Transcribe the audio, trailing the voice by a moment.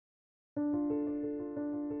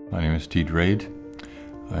My name is Tiit.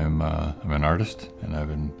 I'm an artist, and I've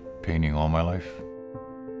been painting all my life.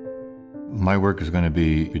 My work is going to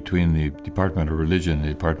be between the Department of Religion and the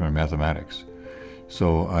Department of Mathematics.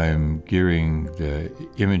 So I'm gearing the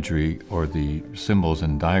imagery or the symbols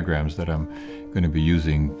and diagrams that I'm going to be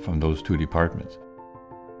using from those two departments.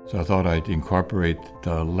 So I thought I'd incorporate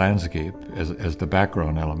the landscape as the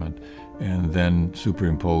background element and then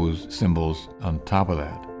superimpose symbols on top of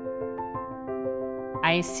that.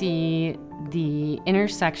 I see the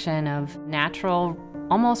intersection of natural,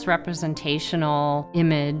 almost representational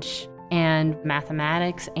image and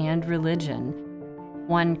mathematics and religion.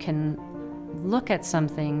 One can look at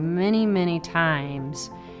something many, many times,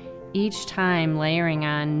 each time layering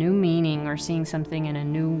on new meaning or seeing something in a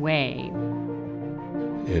new way.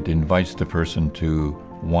 It invites the person to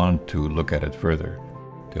want to look at it further.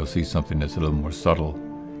 They'll see something that's a little more subtle.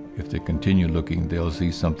 If they continue looking, they'll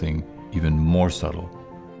see something even more subtle.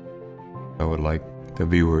 I would like the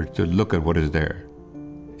viewer to look at what is there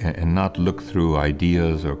and not look through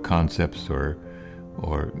ideas or concepts or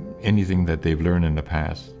anything that they've learned in the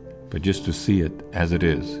past, but just to see it as it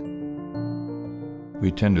is.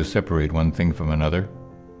 We tend to separate one thing from another,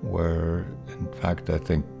 where in fact I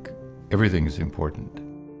think everything is important.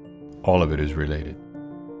 All of it is related.